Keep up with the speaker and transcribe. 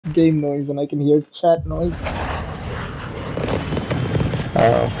game noise and I can hear chat noise.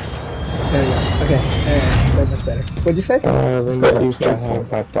 Oh. There we go. Okay, that's much better. What'd you say? Then at least I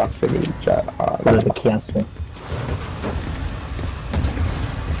have my proximity chat on. What is the cancel?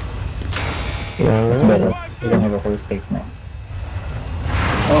 That's better. You don't have a horse face now.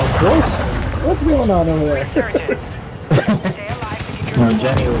 Oh, horse? What's going on over there? No,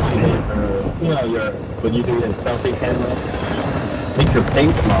 Jenny, what she is, you know, what you do is selfie camera. Make your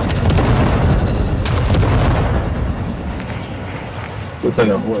face long. Looks like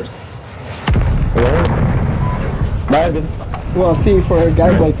a horse. Hello? Well, see, for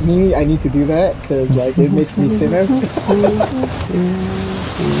guys like me, I need to do that, because, like, it makes me thinner.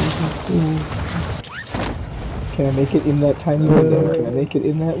 Can I make it in that tiny window? Can I make it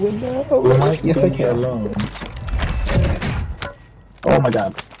in that window? Oh, yes, I can. Alone. Oh my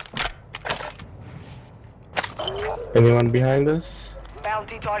god. Anyone behind us?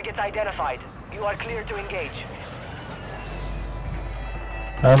 Bounty targets identified. You are clear to engage.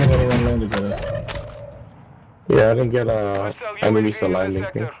 I don't think anyone landed there. Yeah, I didn't get enemies aligning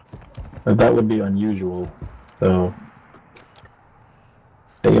here. But that would be unusual. So,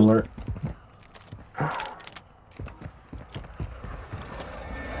 stay alert.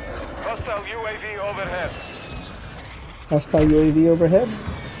 Hostile UAV overhead. Hostile UAV overhead?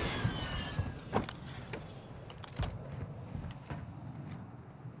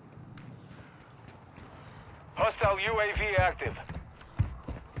 Hostile UAV active.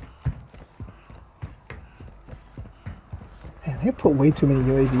 Man, they put way too many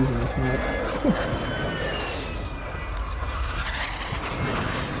UAVs in this map.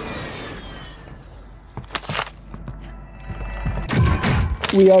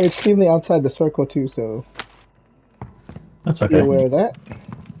 We are extremely outside the circle too, so That's okay. be aware of that.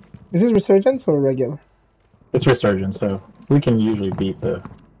 Is this resurgence or regular? It's resurgence, so we can usually beat the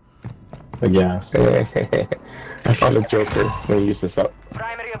gas. I found a joker when you use this up.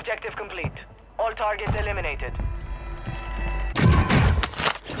 Primary objective complete. All targets eliminated.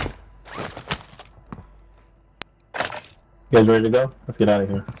 You guys ready to go? Let's get out of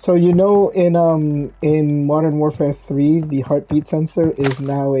here. So you know, in Modern Warfare 3, the heartbeat sensor is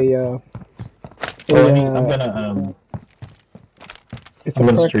now I'm gonna it's I'm a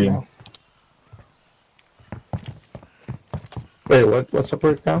gonna perk stream. now. Wait, what's the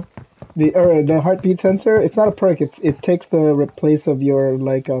perk now? The heartbeat sensor, it's not a perk. It takes the place of your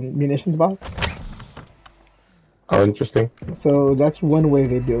munitions box. Oh, interesting. So that's one way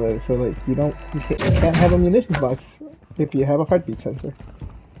they do it. So like you can't have a munitions box if you have a heartbeat sensor.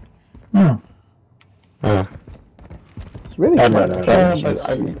 It's really smart.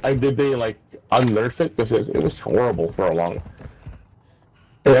 But did they like unnerf it? Because it was horrible for a long.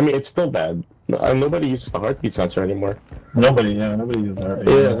 I mean, it's still bad. Nobody uses the heartbeat sensor anymore. Nobody uses that.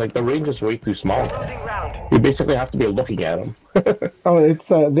 Yeah, like the range is way too small. You basically have to be looking at them. Oh, it's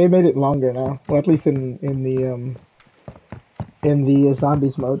they made it longer now. Well, at least in the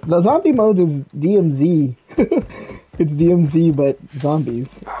zombies mode. The zombie mode is DMZ. It's DMZ but zombies,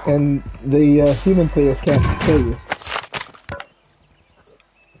 and the human players can't kill you.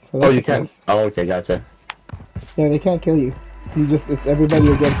 So Oh, you can't. Oh, okay, gotcha. Yeah, they can't kill you. It's everybody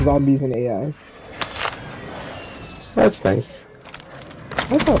against zombies and AIs. That's nice.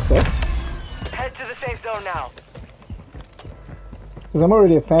 I thought so. Head to the safe zone now. Because I'm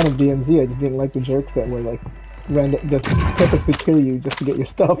already a fan of DMZ, I just didn't like the jerks that were like just purposely kill you just to get your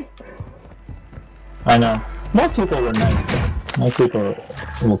stuff. I know. Most people were nice though. Most people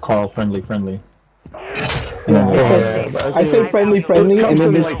will call friendly. Yeah, I say friendly, and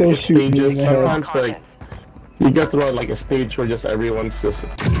then they still shoot me in the head. Sometimes like you get through like a stage where just everyone's just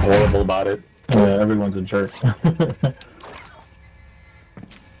horrible about it. Yeah, everyone's a jerk.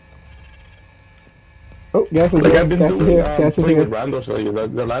 Oh, gas is Like here. I've been Gas is doing, here. Gas is playing here. with randos lately.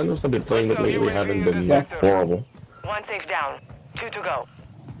 The randos I've been playing with lately haven't been horrible. One safe down. 2 to go.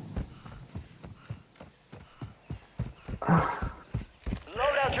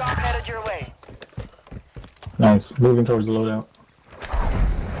 Loadout drop headed your way. Nice. Moving towards the loadout.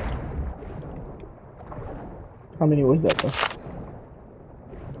 How many was that though?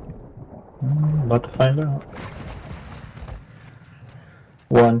 About to find out.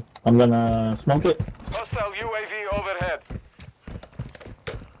 One. I'm gonna smoke it. Hostile UAV overhead.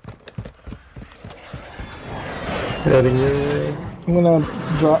 Heading your way. I'm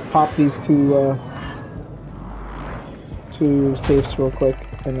gonna pop these two safes real quick,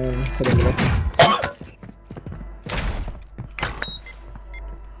 and then head over there.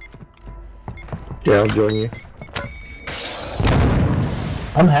 Yeah, I'll join you.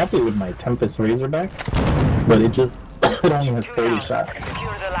 I'm happy with my Tempest Razorback, but it only has 30 shots.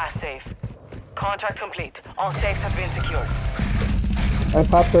 Secure the last safe. Contract complete. All safes have been secured. I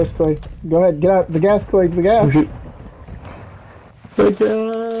popped those Koi. Go ahead, get out the gas, Koi, the gas. The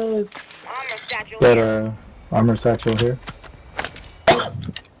gas! Got a armor satchel here.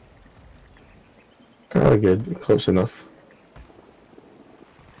 Oh, good. Close enough.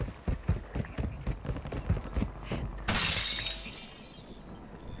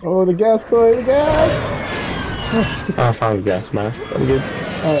 Oh, the gas, Koi, the gas! I found a gas mask. I'm good.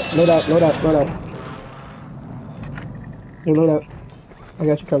 Alright, load out, load out, load out. Here, load out. I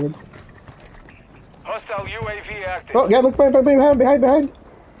got you covered. Hostile UAV active. Oh, yeah, look behind.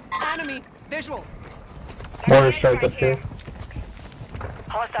 Enemy visual. Mortar strike up here.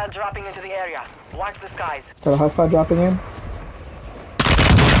 Hostile dropping into the area. Watch the skies. Got a hostile dropping in.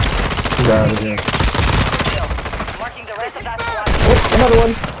 Got it here. Marking the rest of that squad. Oh, another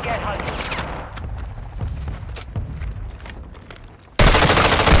one. Get hunted.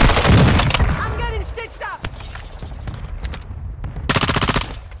 I'm getting stitched up.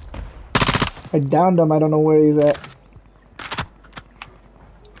 I downed him, I don't know where he's at.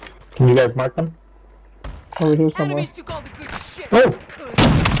 Can you guys mark them? Over here somewhere. Enemies took all the good shit. Oh! Good.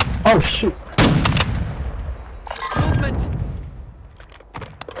 Oh shoot! Movement.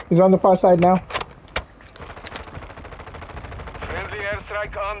 He's on the far side now. Friendly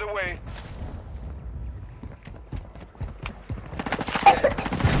airstrike on the way.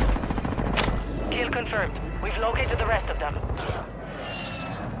 Kill confirmed. We've located the rest of them.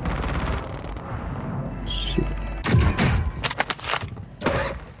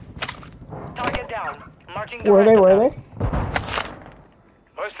 Target down. Marking the Where are rest they? of Where are them. they?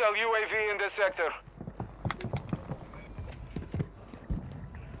 Hostile UAV in this sector.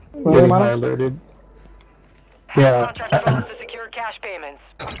 Where are they, Getting high Mono? alerted. Yeah. Contract funds to secure cash payments.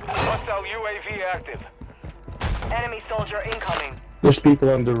 Hostile UAV active. Enemy soldier incoming. There's people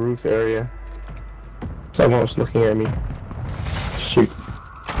on the roof area. Someone was looking at me. Shoot.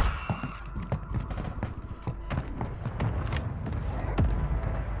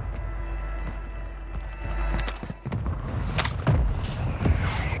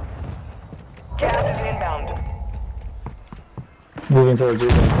 Gas is inbound. Moving towards you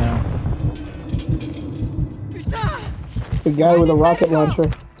guys now. Putain. The guy with a rocket launcher.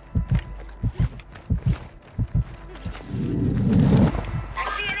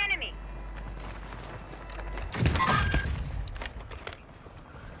 I see an enemy.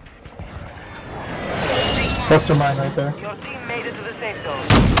 Cluster mine right there. Your team made it to the safe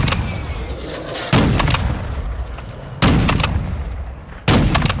zone.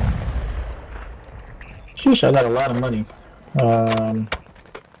 Sheesh, I got a lot of money. Found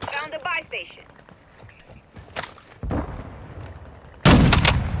a buy station.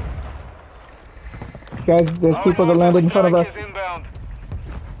 Guys, there's people that landed in front of us. Strike is inbound.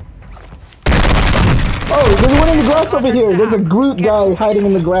 Oh, there's one in the grass over here. There's a Groot guy hiding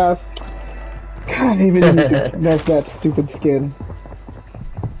in the grass. God, I even need to mess that stupid skin.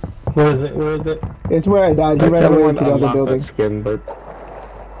 Where is it? Where is it? It's where I died. He ran away into the other building. Skin, but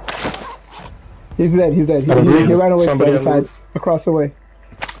He's dead, he's dead. He ran away to the other side. Across the way.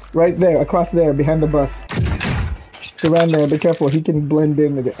 Right there, across there, behind the bus. He ran there, be careful, he can blend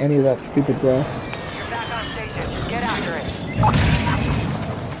in into any of that stupid grass. You're back on station. Get after it.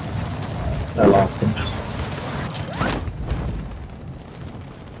 I lost him.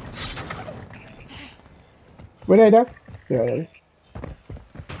 Where did I die? There it is.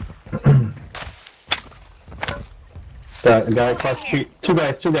 The guy across the street. Two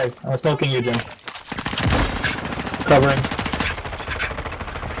guys. I'm smoking you, Jim. Covering.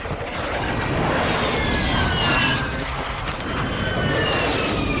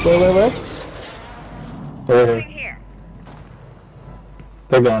 Where? Where?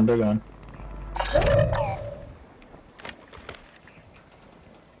 They're gone.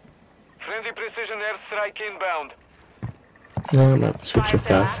 Friendly precision airstrike inbound. no, I'm not switch your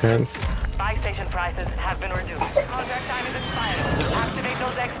fast hands. Buy station prices have been reduced. Contract time is expired. Activate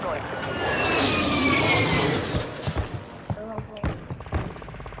those exploits.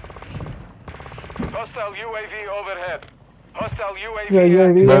 Hostile UAV overhead. Hostile UAV. Yeah,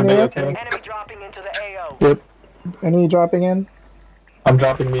 UAV in Zombie, there. okay. Enemy dropping into the AO. Yep. Enemy dropping in. I'm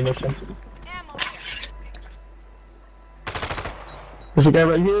dropping munitions. Ammo. There's a guy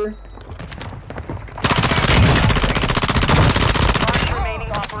right here. Mark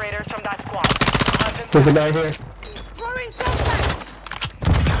remaining operators from that squad. Hunt them There's a down. guy here. Throwing sometimes.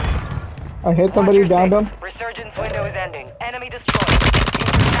 I hit Watch somebody, your downed six. him. Resurgence window is ending. Enemy destroyed. Use your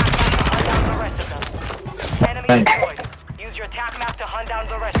tac map to hunt down the rest of them. Enemy Thanks. destroyed. Use your tac map to hunt down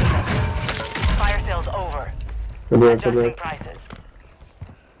the rest of them. Fire sales over. Good work, good Adjusting work. prices.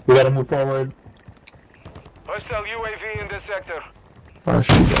 We gotta move forward. Hostile UAV in this sector. Oh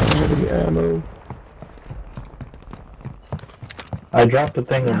shit, I don't have any ammo. I dropped the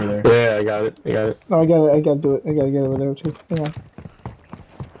thing over there. Yeah, I got it. I got it. No, I gotta do it. I gotta get over there too. Hang on.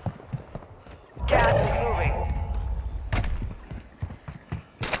 Gas is moving.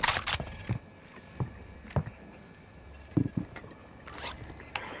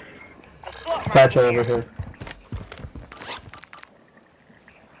 Patch over here.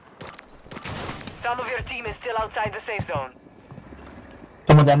 Some of your team is still outside the safe zone.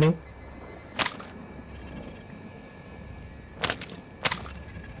 Someone's on me.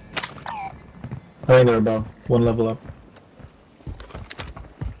 I think they're above. One level up.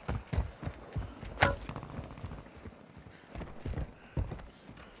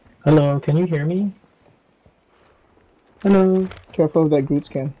 Hello, can you hear me? Hello. Careful of that Groot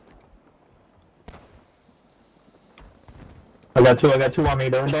scan. I got two on me.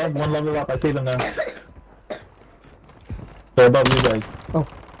 They're above. One level up. I see them now. They're above you guys. Oh.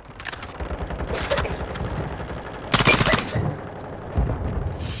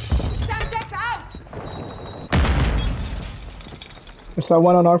 Semtex out! There's that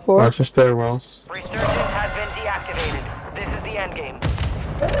one on our floor. Watch the stairwells. Resurgence has been deactivated. This is the end game.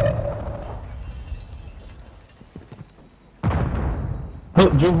 Oh,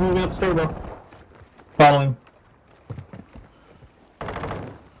 Jim's moving up stairwell. Following.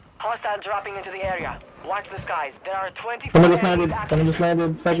 Hostile dropping into the area. Watch the skies. There are 24 Someone just enemies landed. active. Someone just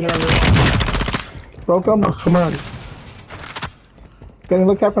landed. Second area. Broke him. Oh, come on. Getting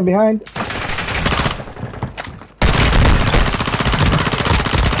looked at from behind.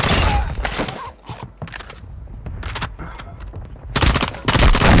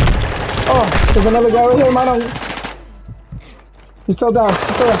 Oh, there's another guy right here, man. He's still down.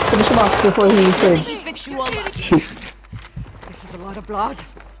 He's still down. Finish him off before he saves. Fix you all up. This is a lot of blood.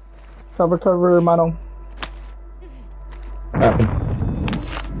 Cover, Mano. Happened.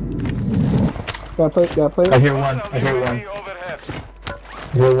 Gotta play. I hear one. I hear UAV one. overhead.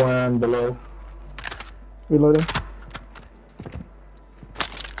 I hear one below. Reloading.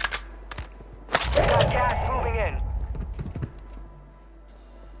 We got gas moving in.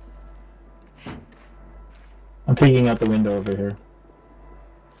 I'm peeking out the window over here.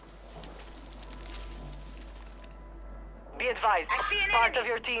 Be advised, part of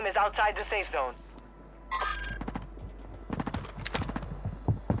your team is outside the safe zone.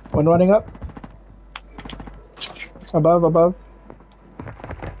 One running up. Above.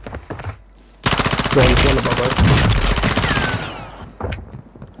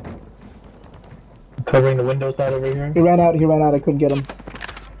 Covering the window side over here. He ran out. I couldn't get him.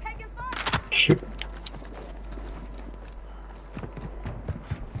 Shoot.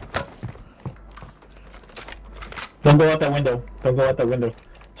 Don't go out that window. Don't go out that window.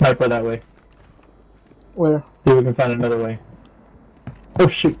 Sniper that way. Where? See if we can find another way. Oh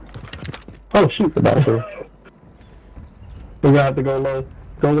shoot. Oh shoot, the bathroom. We're gonna have to go low.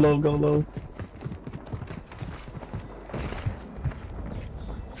 Go low.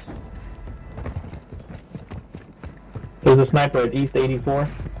 There's a sniper at East 84.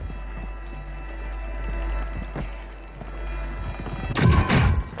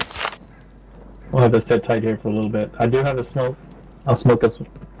 We'll have to sit tight here for a little bit. I do have a smoke. I'll smoke us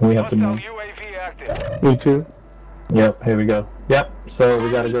when we have to Hostile move. UAV active. Me too. Yep, here we go. Yep, so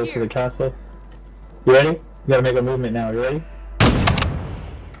we gotta go to the castle. You ready? You gotta make a movement now. You ready?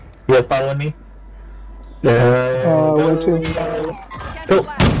 You guys following me? Yeah. Where to? Go.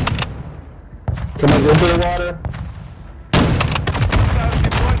 Come on, go to the water. Hostiles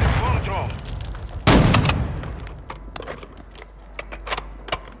deployed the swarm drone.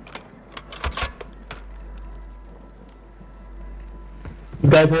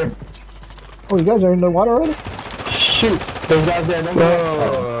 These guys here. Oh, you guys are in the water already? Shoot! Those guys there. Don't go.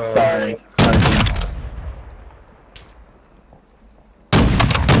 Oh, sorry.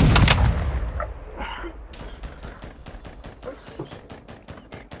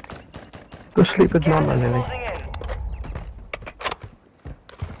 Go sleep with mama, Lily. Closing in.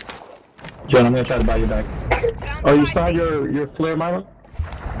 John, I'm gonna try to buy you back. Oh, you saw your flare, mama?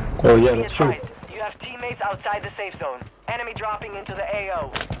 Oh yeah, Be that's true. advised, you have teammates outside the safe zone. Enemy dropping into the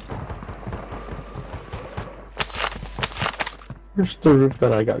AO. Where's the roof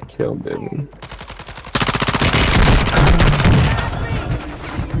that I got killed in?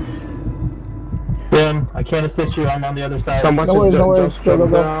 Jim, I can't assist you. I'm on the other side. Someone No worries, no worries. just Go,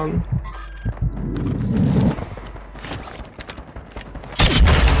 jumped go. down.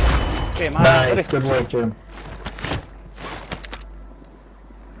 Okay, man. Nice, good work, Jim.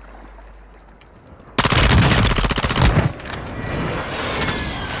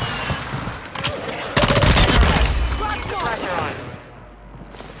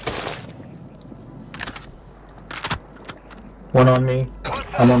 One on me.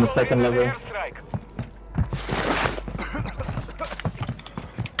 I'm on the second level. Airstrike.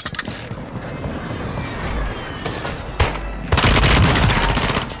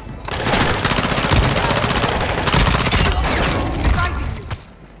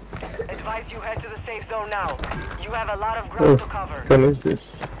 Advise you head to the safe zone now. You have a lot of ground to cover. What is this?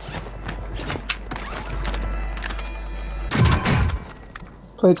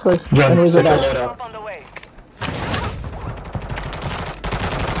 Play. John, Enemies are back. load up. Drop on the way.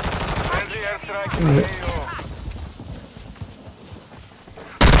 Friendly airstrike in the AO.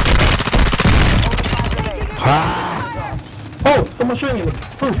 Oh, someone's shooting me.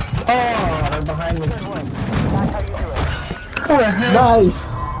 Oh, they're behind me. That's how you do it. Oh, the hell? Nice.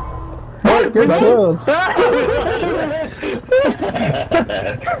 Good kill.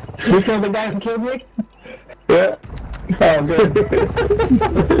 You killed the guy who killed me? Yeah. Oh, good.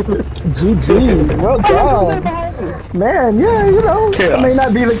 GG. Well done. Man, yeah, you know, I may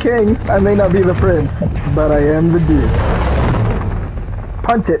not be the king, I may not be the prince, but I am the dude.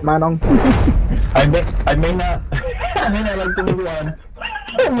 Punch it, Manong. I may not like the new one.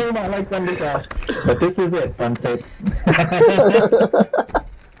 I may not like Thundercraft, but this is it, fun tape.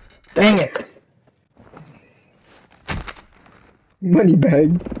 Dang it. Money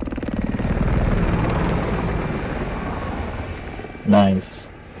bags. Nice.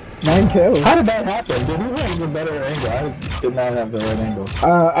 9 kills. How did that happen? Did who have the better angle? I did not have the right angle.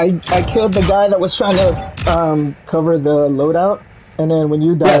 I killed the guy that was trying to cover the loadout, and then when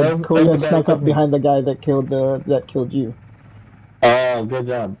you died, that was Koya the guy snuck who up killed me. behind the guy that killed you. Oh, good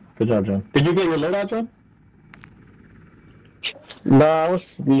job. Good job, John. Did you get your loadout, John? No, I was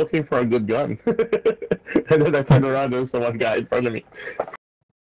looking for a good gun. And then I turned around and there was someone guy in front of me.